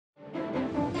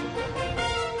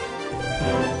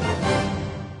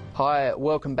Hi,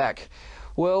 welcome back.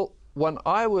 Well, when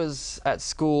I was at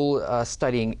school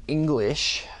studying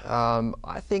English,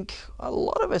 I think a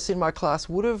lot of us in my class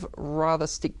would have rather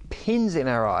stick pins in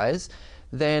our eyes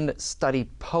than study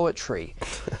poetry.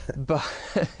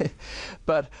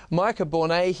 but Micah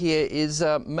Bournes here is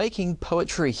making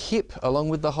poetry hip along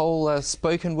with the whole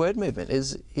spoken word movement.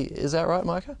 Is that right,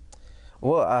 Micah?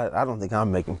 Well, I don't think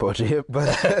I'm making poetry hip,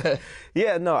 but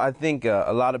yeah, no, I think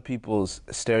a lot of people's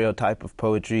stereotype of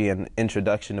poetry and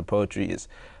introduction to poetry is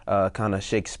kind of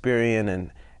Shakespearean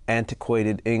and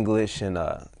antiquated English and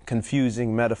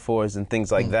confusing metaphors and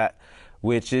things like that,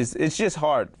 which is, it's just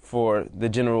hard for the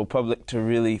general public to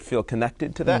really feel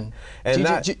connected to that. And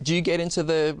do you get into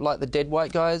the dead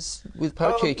white guys with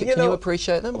poetry? Can you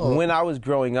appreciate them? Or? When I was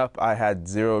growing up, I had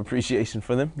zero appreciation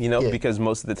for them, because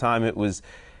most of the time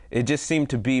it just seemed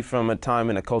to be from a time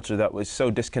and a culture that was so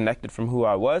disconnected from who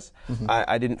I was.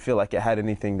 I didn't feel like it had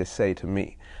anything to say to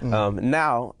me.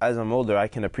 Now, as I'm older, I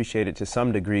can appreciate it to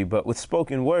some degree, but with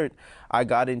spoken word, I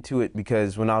got into it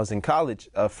because when I was in college,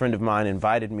 a friend of mine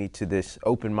invited me to this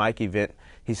open mic event,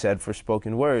 he said, for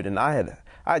spoken word, and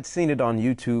I'd seen it on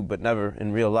YouTube, but never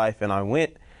in real life, and I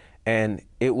went, and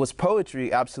it was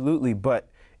poetry, absolutely, but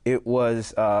it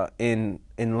was in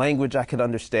language I could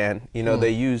understand.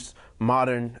 They used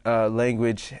modern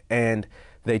language, and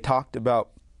they talked about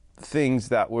things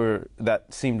that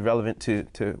seemed relevant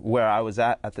to where I was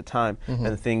at the time,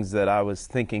 and things that I was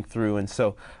thinking through. And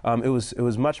so it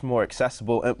was much more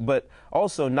accessible, but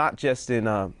also not just in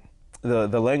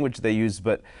the language they used,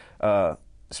 but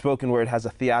spoken word has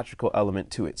a theatrical element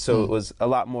to it. So it was a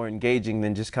lot more engaging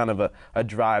than just kind of a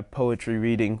dry poetry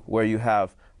reading where you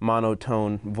have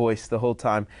monotone voice the whole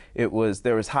time. There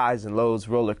was highs and lows,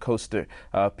 roller coaster,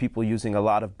 people using a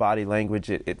lot of body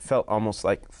language. It felt almost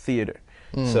like theater.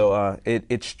 So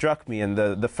it struck me, and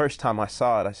the first time I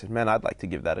saw it, I said, man, I'd like to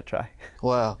give that a try.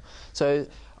 Wow. So,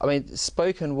 I mean,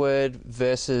 spoken word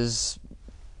versus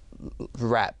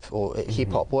rap or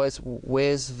hip-hop,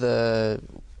 where's the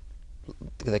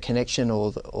connection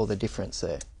or the difference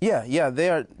there? Yeah,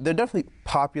 they're definitely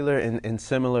popular in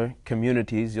similar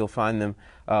communities. You'll find them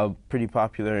pretty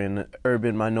popular in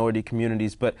urban minority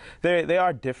communities, but they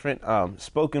are different.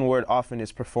 Spoken word often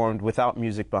is performed without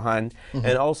music behind,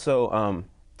 and also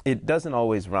it doesn't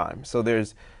always rhyme. So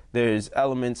there's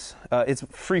elements. It's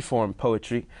free-form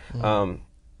poetry.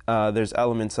 There's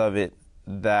elements of it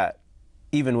that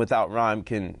even without rhyme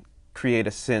can create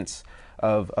a sense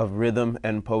of rhythm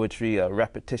and poetry.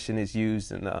 Repetition is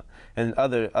used, and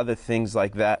other things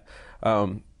like that.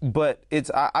 But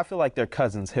I feel like they're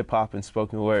cousins, hip hop and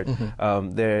spoken word.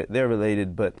 They're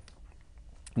related, but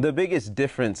the biggest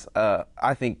difference,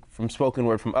 I think, from spoken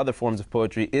word from other forms of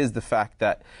poetry is the fact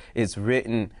that it's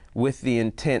written with the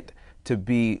intent to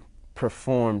be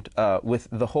performed with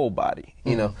the whole body,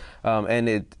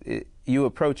 and you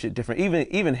approach it different.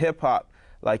 Even hip hop.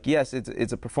 Like, yes,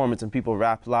 it's a performance and people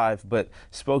rap live, but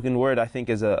spoken word, I think,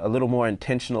 is a little more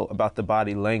intentional about the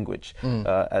body language.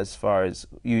 As far as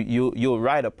you'll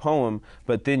write a poem,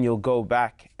 but then you'll go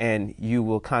back and you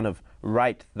will kind of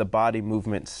write the body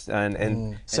movements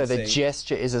and so the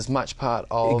gesture is as much part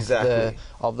of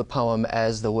the poem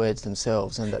as the words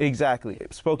themselves. Exactly.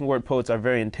 Spoken word poets are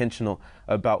very intentional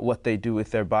about what they do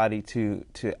with their body to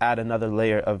add another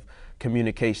layer of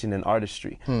communication and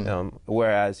artistry,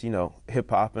 whereas hip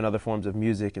hop and other forms of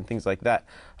music and things like that,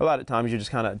 a lot of times you're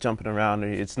just kind of jumping around,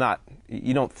 and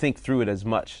you don't think through it as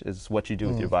much as what you do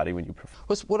with your body when you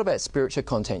perform. What about spiritual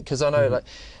content? Because I know, like,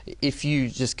 if you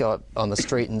just go out on the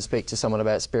street and speak to someone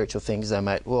about spiritual things, they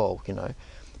might,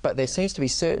 but there seems to be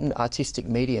certain artistic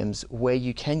mediums where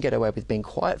you can get away with being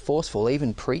quite forceful,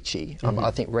 even preachy. I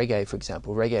think reggae, for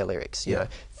example, reggae lyrics,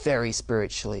 very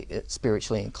spiritually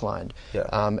inclined,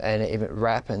 and even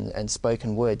rap and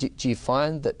spoken word. Do you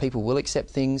find that people will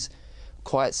accept things,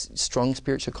 quite strong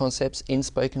spiritual concepts in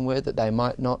spoken word that they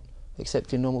might not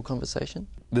accept in normal conversation?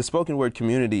 The spoken word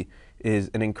community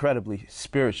is an incredibly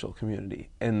spiritual community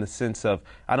in the sense of,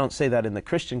 I don't say that in the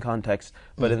Christian context,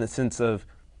 but in the sense of,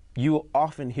 you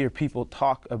often hear people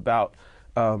talk about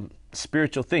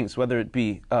spiritual things, whether it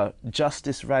be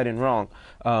justice, right and wrong,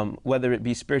 whether it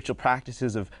be spiritual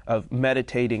practices of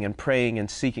meditating and praying and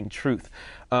seeking truth.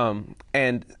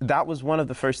 And that was one of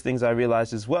the first things I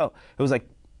realized as well. It was like,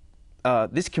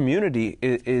 this community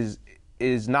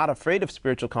is not afraid of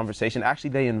spiritual conversation.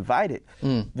 Actually, they invite it.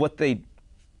 What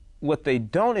they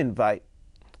don't invite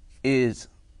is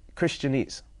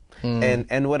Christianese.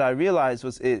 And what I realized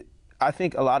was I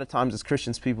think a lot of times as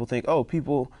Christians, people think, oh,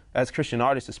 people, as Christian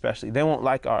artists especially, they won't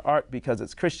like our art because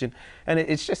it's Christian. And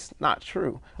it's just not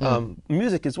true.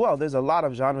 Music as well, there's a lot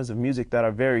of genres of music that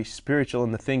are very spiritual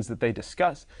in the things that they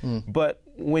discuss. But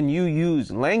when you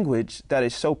use language that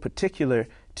is so particular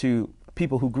to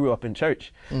people who grew up in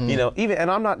church, you know, and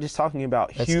I'm not just talking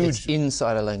about it's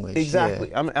insider language.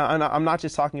 Exactly. Yeah. I'm not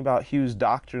just talking about huge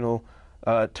doctrinal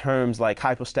terms like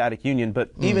hypostatic union, but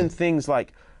even things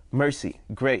like mercy,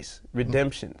 grace,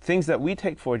 redemption, things that we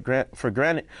take for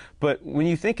granted. But when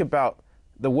you think about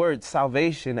the word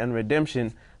salvation and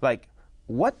redemption, like,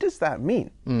 what does that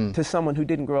mean to someone who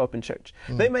didn't grow up in church?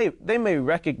 They may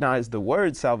recognize the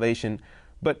word salvation,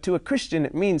 but to a Christian,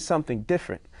 it means something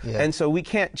different. Yeah. And so we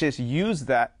can't just use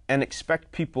that and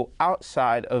expect people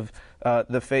outside of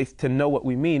the faith to know what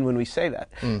we mean when we say that.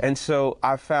 And so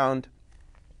I found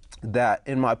that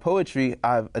in my poetry,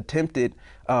 I've attempted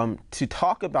to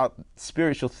talk about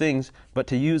spiritual things, but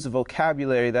to use a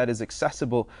vocabulary that is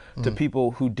accessible to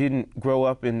people who didn't grow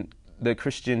up in the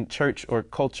Christian church or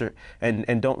culture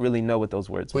and don't really know what those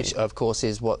words mean. Which, of course,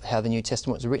 is how the New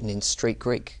Testament was written, in street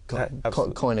Greek,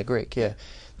 Koine Greek, yeah.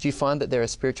 Do you find that there are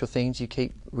spiritual themes you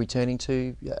keep returning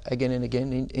to again and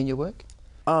again in your work?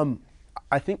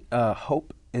 I think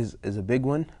hope is a big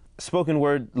one. Spoken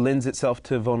word lends itself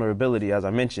to vulnerability, as I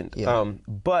mentioned. Yeah.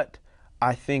 But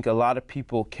I think a lot of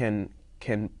people can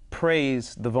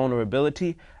praise the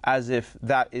vulnerability as if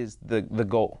that is the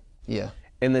goal. Yeah.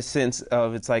 In the sense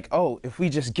of, it's like, oh, if we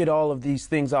just get all of these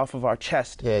things off of our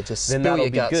chest, yeah, just then spill that'll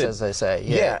your be guts, good. as they say.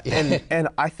 Yeah. And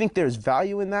I think there's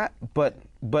value in that, but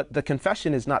the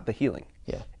confession is not the healing.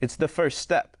 Yeah. It's the first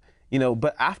step, you know.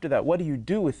 But after that, what do you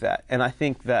do with that? And I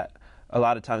think that a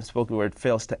lot of times spoken word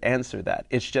fails to answer that.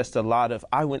 It's just a lot of,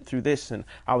 I went through this and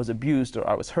I was abused or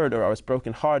I was hurt or I was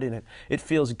brokenhearted, and it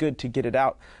feels good to get it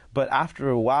out. But after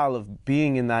a while of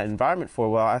being in that environment for a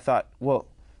while, I thought, well,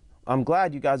 I'm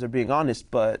glad you guys are being honest,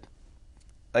 but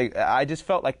like, I just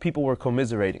felt like people were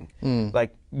commiserating.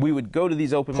 Like, we would go to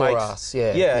these open mics. Us,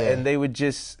 and they would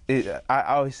just, I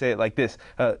always say it like this.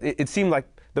 It seemed like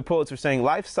the poets were saying,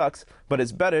 life sucks, but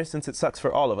it's better since it sucks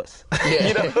for all of us. Yeah.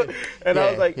 You know? And I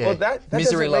was like, well, that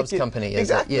misery doesn't loves make it, company.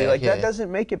 Exactly. That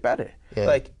doesn't make it better. Yeah.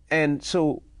 Like, and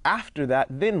so after that,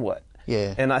 then what?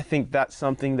 Yeah. And I think that's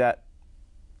something that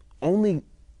only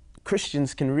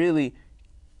Christians can really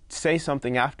say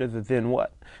something after the then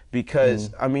what.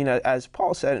 Because, I mean, as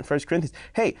Paul said in 1 Corinthians,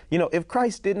 hey, you know, if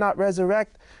Christ did not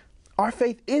resurrect, our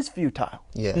faith is futile.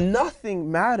 Yeah.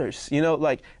 Nothing matters. You know,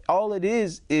 like, all it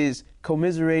is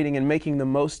commiserating and making the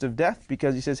most of death,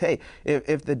 because he says, hey,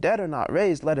 if the dead are not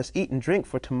raised, let us eat and drink,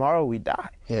 for tomorrow we die.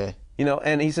 Yeah. You know,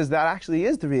 and he says that actually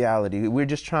is the reality. We're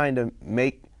just trying to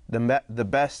make the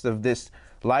best of this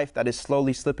life that is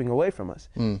slowly slipping away from us.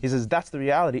 He says that's the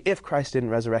reality if Christ didn't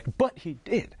resurrect, but he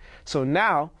did. So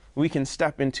now we can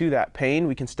step into that pain,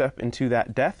 we can step into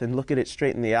that death and look at it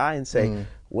straight in the eye and say,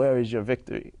 where is your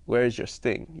victory? Where is your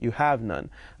sting? You have none.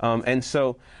 And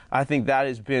so I think that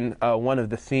has been one of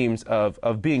the themes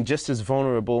of being just as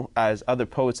vulnerable as other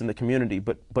poets in the community,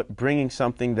 but bringing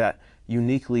something that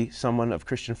uniquely someone of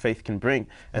Christian faith can bring,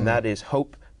 and that is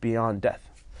hope beyond death.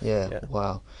 Yeah.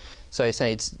 Wow. So you're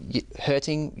saying it's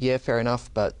hurting, yeah, fair enough,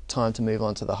 but time to move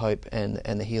on to the hope and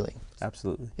the healing.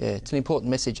 Absolutely. Yeah, it's an important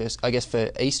message, I guess,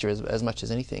 for Easter as much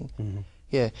as anything.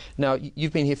 Yeah. Now,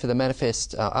 you've been here for the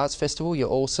Manifest Arts Festival. You're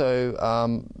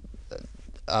also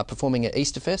performing at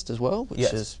Easter Fest as well, which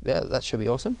is, that should be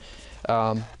awesome.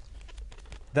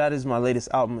 That is my latest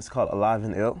album. It's called Alive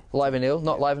and Ill. Alive and Ill,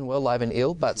 not live and well, live and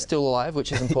ill, but still alive,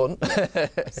 which is important.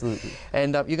 Absolutely.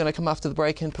 And you're going to come after the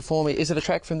break and perform. Is it a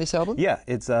track from this album? Yeah,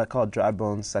 it's called Dry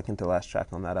Bones, second to last track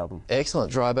on that album.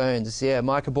 Excellent, Dry Bones. Yeah,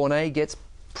 Micah Bournes gets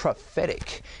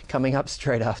prophetic, coming up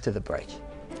straight after the break.